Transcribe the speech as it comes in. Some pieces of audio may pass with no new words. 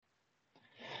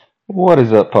What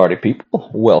is up, party people?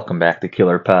 Welcome back to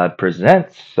Killer Pod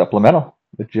Presents Supplemental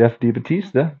with Geoff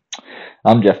DiBattista.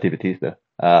 I'm Geoff DiBattista.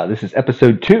 This is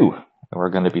episode 2, and we're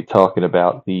going to be talking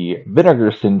about the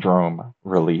Vinegar Syndrome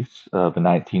release of the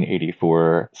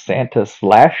 1984 Santa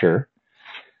slasher,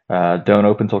 Don't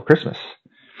Open Till Christmas.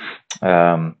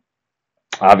 Um,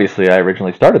 Obviously, I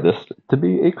originally started this to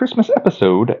be a Christmas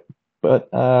episode, but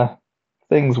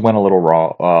things went a little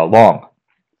long.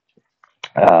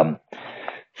 Um,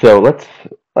 So let's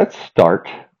start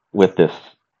with this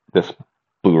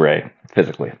Blu-ray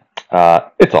physically.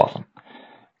 It's awesome.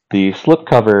 The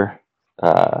slipcover,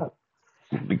 the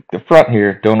front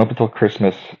here, don't open till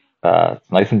Christmas.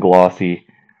 It's nice and glossy.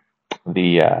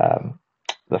 The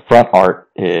front art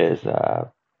is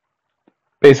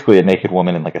basically a naked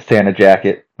woman in like a Santa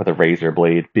jacket with a razor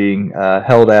blade being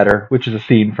held at her, which is a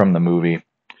scene from the movie.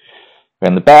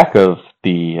 And the back of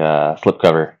the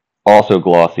slipcover also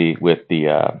glossy with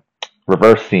the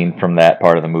reverse scene from that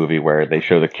part of the movie where they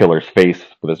show the killer's face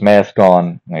with his mask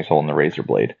on and he's holding the razor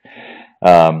blade.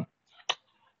 Um,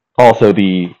 Also,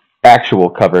 the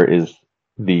actual cover is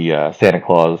the Santa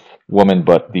Claus woman,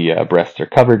 but the breasts are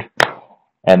covered,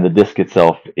 and the disc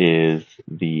itself is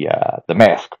the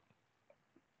mask.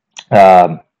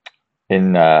 Um,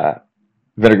 in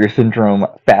Vinegar Syndrome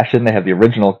fashion, they have the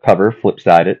original cover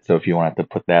flip-sided, so if you wanted to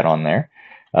put that on there.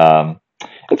 Um,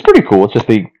 it's pretty cool. It's just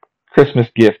a Christmas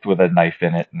gift with a knife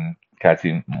in it and kind of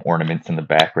some ornaments in the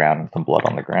background and some blood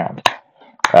on the ground.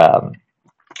 Um,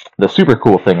 the super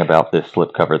cool thing about this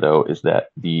slipcover, though, is that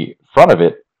the front of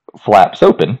it flaps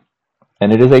open,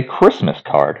 and it is a Christmas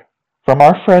card from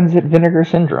our friends at Vinegar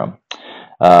Syndrome.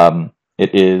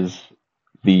 It is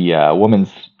the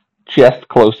woman's chest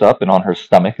close up, and on her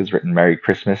stomach is written "Merry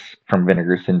Christmas" from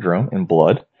Vinegar Syndrome in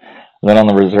blood. And then on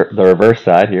the reverse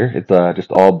side here, it's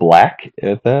just all black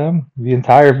with the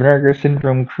entire Vinegar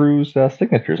Syndrome crew's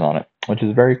signatures on it, which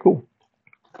is very cool.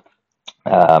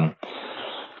 Um,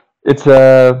 it's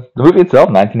the movie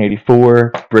itself,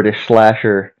 1984 British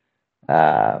slasher.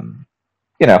 Um,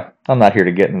 I'm not here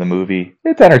to get in the movie.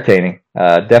 It's entertaining.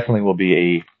 Definitely will be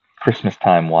a Christmas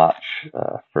time watch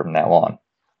from now on.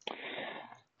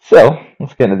 So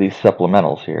let's get into these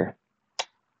supplementals here.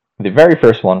 The very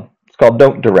first one, it's called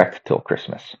Don't Direct Till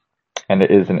Christmas. And it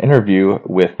is an interview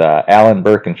with Alan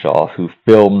Birkinshaw, who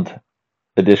filmed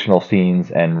additional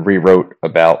scenes and rewrote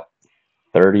about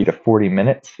 30 to 40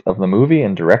 minutes of the movie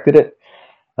and directed it.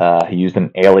 He used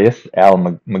an alias, Al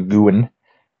McGowan,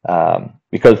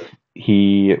 because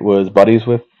he was buddies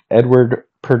with Edmund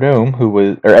Purdom, who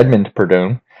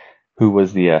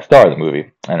was the star of the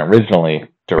movie and originally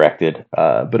directed,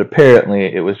 but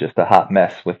apparently it was just a hot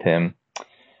mess with him.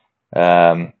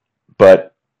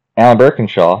 But Alan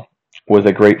Birkinshaw was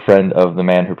a great friend of the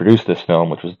man who produced this film,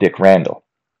 which was Dick Randall.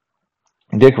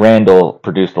 Dick Randall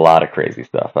produced a lot of crazy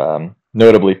stuff,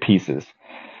 notably Pieces,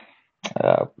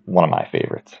 one of my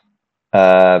favorites.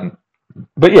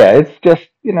 But yeah, it's just,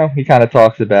 he kind of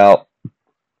talks about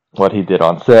what he did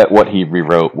on set, what he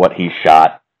rewrote, what he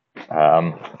shot.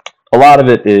 A lot of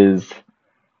it is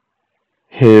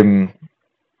him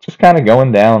just kind of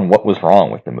going down what was wrong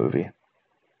with the movie.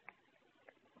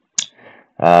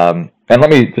 And let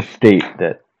me just state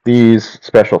that these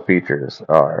special features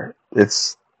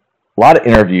it's a lot of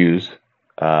interviews.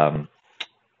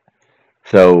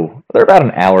 So they're about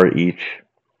an hour each,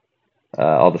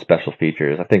 all the special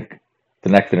features. I think the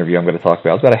next interview I'm going to talk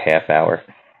about is about a half hour.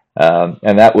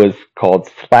 And that was called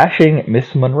Slashing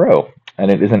Miss Monroe.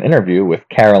 And it is an interview with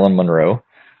Carolyn Monroe,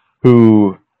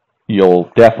 who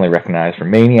you'll definitely recognize from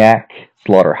Maniac,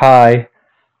 Slaughter High.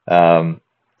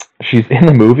 She's in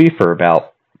the movie for about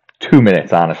 2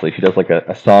 minutes, honestly. She does like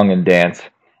a song and dance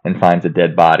and finds a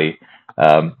dead body.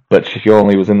 But she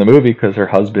only was in the movie because her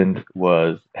husband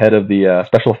was head of the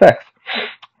special effects.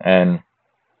 And,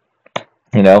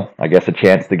 I guess a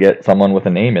chance to get someone with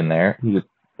a name in there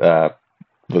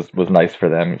was nice for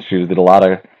them. She did a lot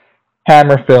of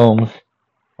Hammer films.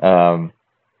 The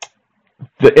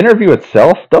interview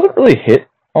itself doesn't really hit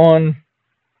on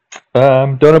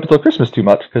Don't Open Till Christmas too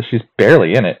much because she's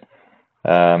barely in it.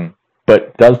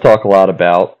 But does talk a lot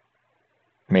about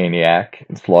Maniac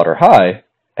and Slaughter High.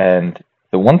 And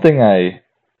the one thing I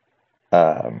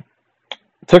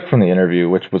took from the interview,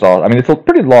 which was all, I mean, it's a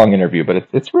pretty long interview, but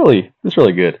it's really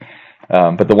good.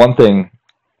 But the one thing,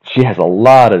 she has a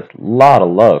lot of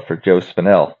love for Joe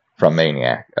Spinell from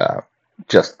Maniac.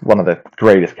 Just one of the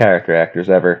greatest character actors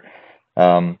ever.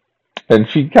 And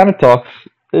she kind of talks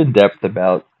in depth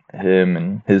about him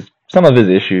and some of his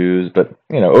issues, but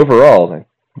overall, like,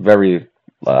 very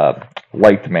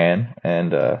liked man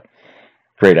and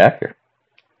great actor.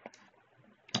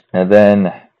 And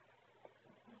then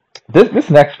This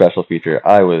next special feature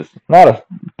I was not a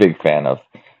big fan of.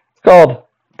 It's called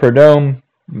Perdome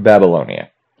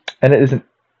Babylonia, and it is an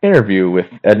interview with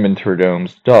Edmund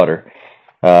Perdome's daughter.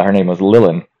 Her name was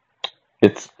Lillian.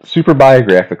 It's super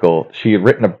biographical. She had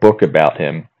written a book about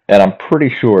him, and I'm pretty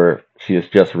sure she is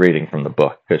just reading from the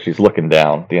book because she's looking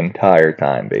down the entire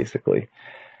time, basically.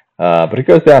 But it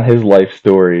goes down his life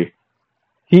story.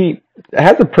 He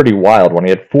has a pretty wild one. He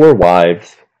had four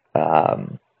wives.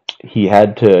 Um, he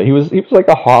had to. He was like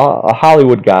a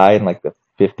Hollywood guy in like the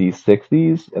 50s,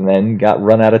 60s, and then got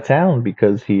run out of town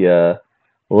because he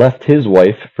left his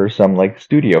wife for some like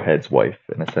studio head's wife,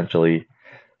 and essentially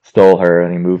stole her.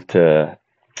 And he moved to,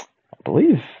 I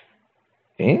believe,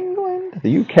 England,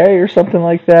 the UK, or something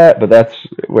like that. But that's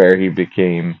where he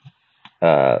became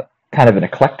kind of an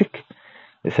eclectic.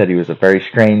 They said he was a very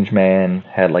strange man,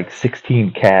 had like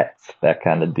 16 cats, that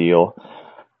kind of deal.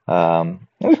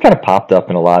 It was kind of popped up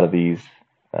in a lot of these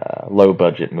low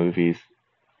budget movies,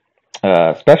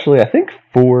 especially I think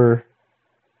for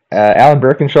Alan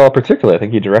Birkinshaw particularly. I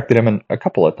think he directed him in a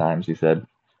couple of times, he said,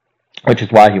 which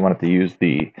is why he wanted to use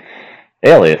the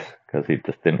alias, because he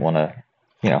just didn't want to,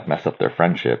 mess up their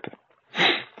friendship.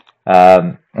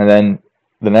 And then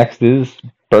the next is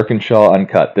Birkinshaw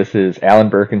Uncut. This is Alan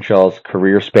Birkinshaw's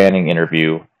career-spanning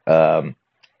interview. I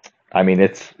mean,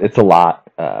 it's a lot.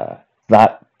 It's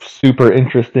not super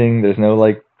interesting. There's no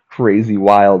like crazy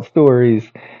wild stories.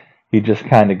 He just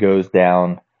kind of goes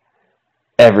down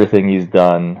everything he's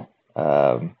done,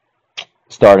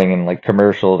 starting in like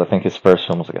commercials. I think his first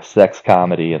film was like a sex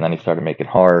comedy, and then he started making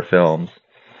horror films.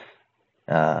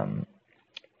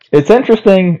 It's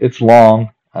interesting. It's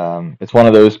long. It's one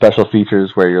of those special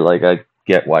features where you're like, I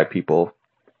get why people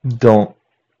don't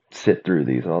sit through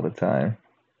these all the time.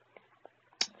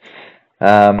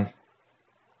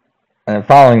 And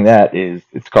following that is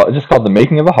it's just called The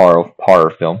Making of a Horror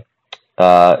Film.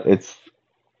 It's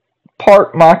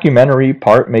part mockumentary,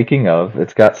 part making of.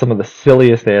 It's got some of the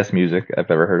silliest ass music I've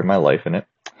ever heard in my life in it.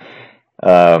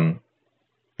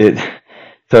 It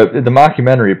so the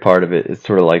mockumentary part of it is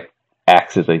sort of like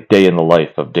acts as a day in the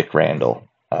life of Dick Randall.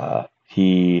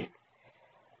 He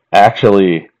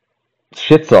actually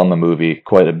shits on the movie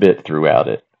quite a bit throughout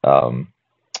it, and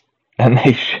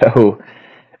they show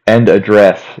and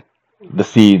address the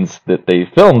scenes that they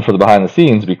filmed for the behind the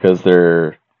scenes because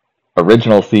they're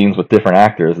original scenes with different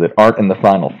actors that aren't in the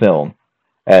final film,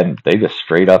 and they just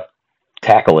straight up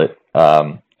tackle it,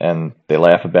 and they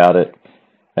laugh about it.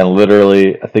 And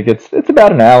literally, I think it's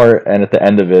about an hour, and at the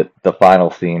end of it, the final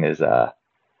scene is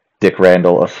Dick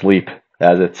Randall asleep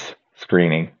as it's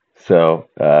screening. So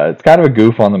it's kind of a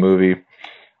goof on the movie.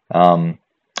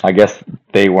 I guess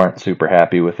they weren't super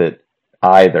happy with it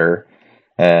either,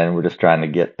 and we're just trying to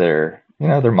get their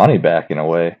money back in a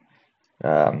way.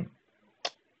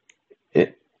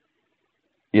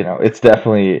 It's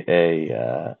definitely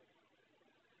a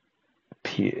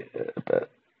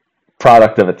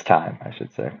product of its time, I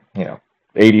should say.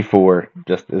 84,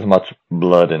 just as much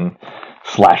blood and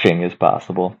slashing as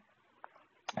possible.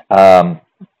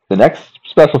 The next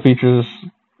special feature is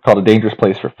called A Dangerous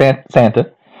Place for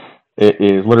Santa. It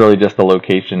is literally just a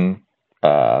location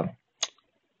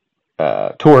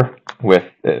tour with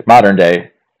modern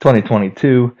day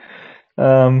 2022.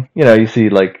 You see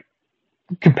like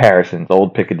comparisons,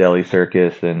 old Piccadilly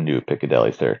Circus and new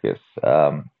Piccadilly Circus.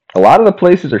 A lot of the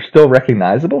places are still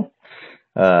recognizable.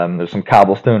 There's some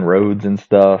cobblestone roads and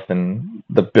stuff, and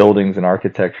the buildings and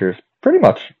architectures pretty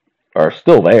much are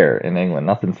still there in England.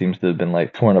 Nothing seems to have been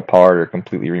like torn apart or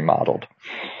completely remodeled,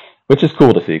 which is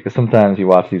cool to see, because sometimes you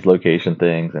watch these location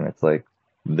things and it's like,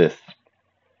 this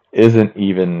isn't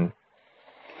even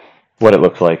what it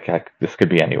looks like. This could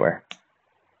be anywhere.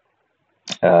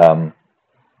 The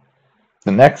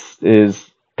next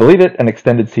is, believe it, an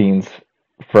extended scenes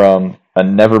from a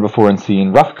never before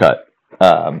seen rough cut.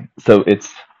 So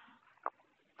it's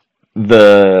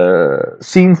the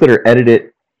scenes that are edited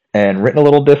and written a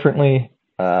little differently.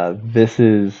 This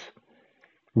is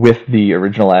with the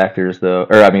original actors, though,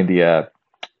 or I mean the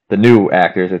new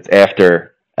actors. It's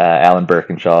after Alan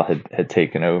Birkinshaw had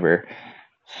taken over,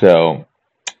 so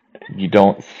you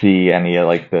don't see any of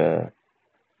like the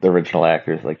original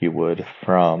actors like you would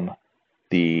from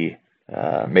the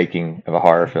Making of a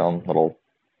Horror Film little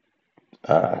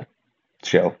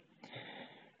show.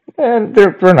 And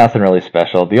they're nothing really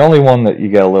special. The only one that you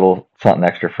get a little something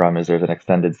extra from is there's an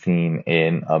extended scene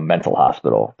in a mental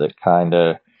hospital that kind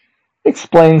of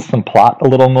explains some plot a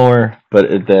little more, but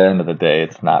at the end of the day,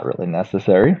 it's not really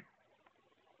necessary.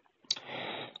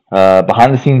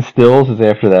 Behind the scenes stills is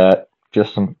after that.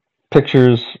 Just some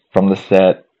pictures from the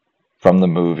set, from the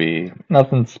movie.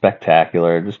 Nothing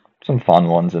spectacular. Just some fun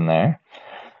ones in there.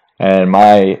 And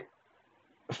my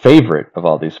favorite of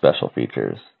all these special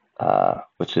features,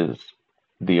 which is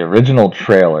the original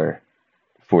trailer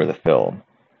for the film,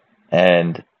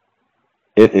 and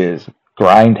it is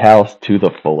grindhouse to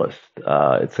the fullest.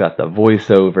 It's got the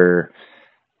voiceover.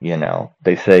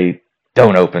 They say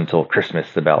don't open till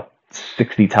Christmas about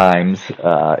 60 times in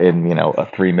a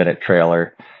 3-minute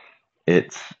trailer.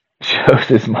 It shows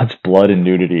as much blood and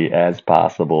nudity as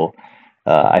possible.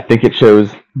 I think it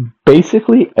shows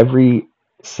basically every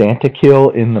Santa kill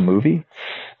in the movie.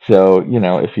 So,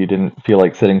 if you didn't feel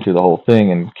like sitting through the whole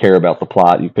thing and care about the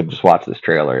plot, you could just watch this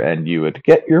trailer and you would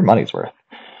get your money's worth.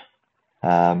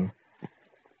 Um,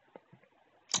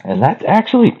 and that's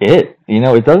actually it.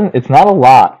 It's not a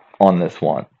lot on this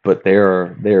one, but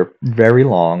they're very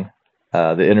long.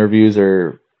 The interviews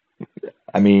are,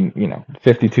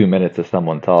 52 minutes of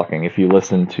someone talking. If you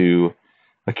listen to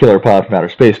a Killer Pod from Outer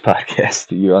Space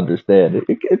podcast, you understand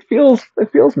it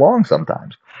feels long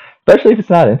sometimes, especially if it's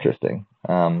not interesting.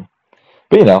 But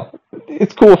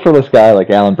it's cool for this guy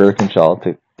like Alan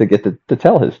Birkinshaw to get to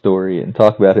tell his story and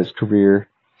talk about his career.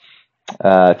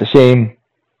 It's a shame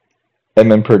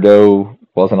Edmund Perdot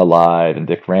wasn't alive and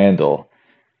Dick Randall.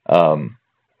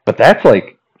 But that's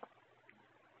like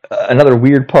another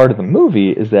weird part of the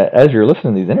movie is that as you're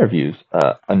listening to these interviews,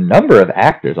 a number of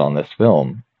actors on this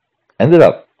film ended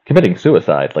up committing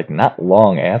suicide, like not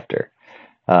long after.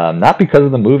 Not because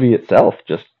of the movie itself,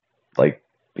 just like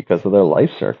because of their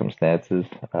life circumstances.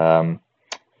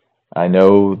 I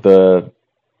know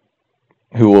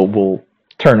who will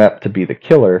turn up to be the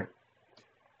killer.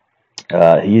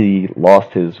 He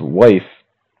lost his wife,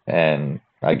 and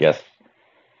I guess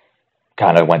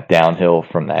kind of went downhill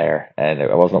from there. And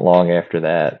it wasn't long after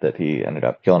that he ended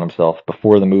up killing himself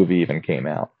before the movie even came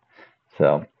out.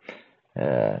 So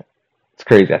it's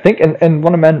crazy. I think, and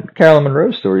one of Carolyn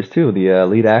Monroe's stories too. The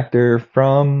lead actor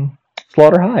from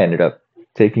Slaughter High ended up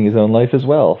taking his own life as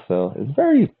well. So it's a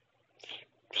very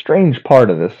strange part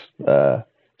of this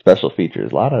special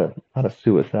features. A lot of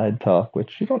suicide talk,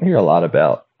 which you don't hear a lot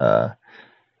about.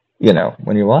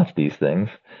 When you watch these things.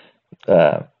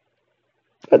 But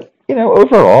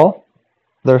overall,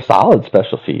 they're solid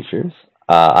special features.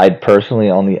 I'd personally,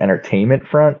 on the entertainment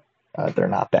front, they're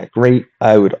not that great.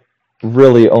 I would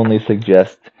really only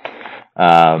suggest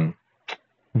the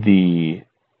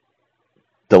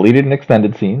deleted and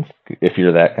extended scenes. If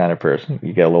you're that kind of person,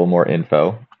 you get a little more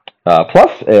info.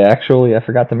 Plus, actually, I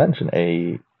forgot to mention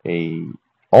a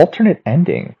alternate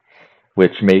ending,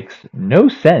 which makes no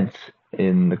sense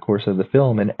in the course of the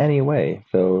film in any way.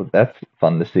 So that's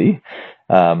fun to see.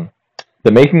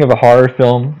 The making of a horror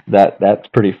film, that's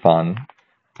pretty fun.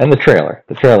 And the trailer.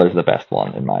 The trailer is the best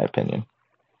one, in my opinion.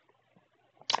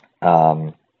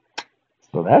 So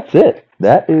that's it.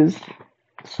 That is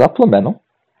Supplemental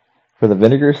for the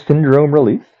Vinegar Syndrome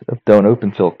release of Don't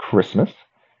Open Till Christmas.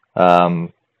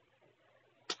 I'll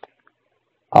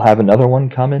have another one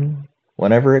coming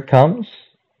whenever it comes.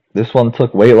 This one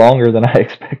took way longer than I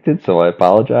expected, so I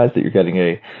apologize that you're getting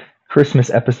a Christmas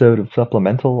episode of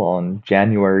Supplemental on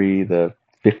January the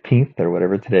 15th or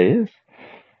whatever today is.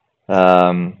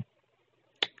 And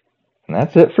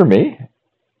that's it for me.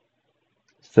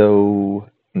 So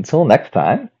until next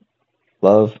time,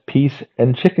 love, peace,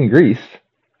 and chicken grease,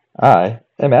 I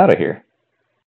am out of here.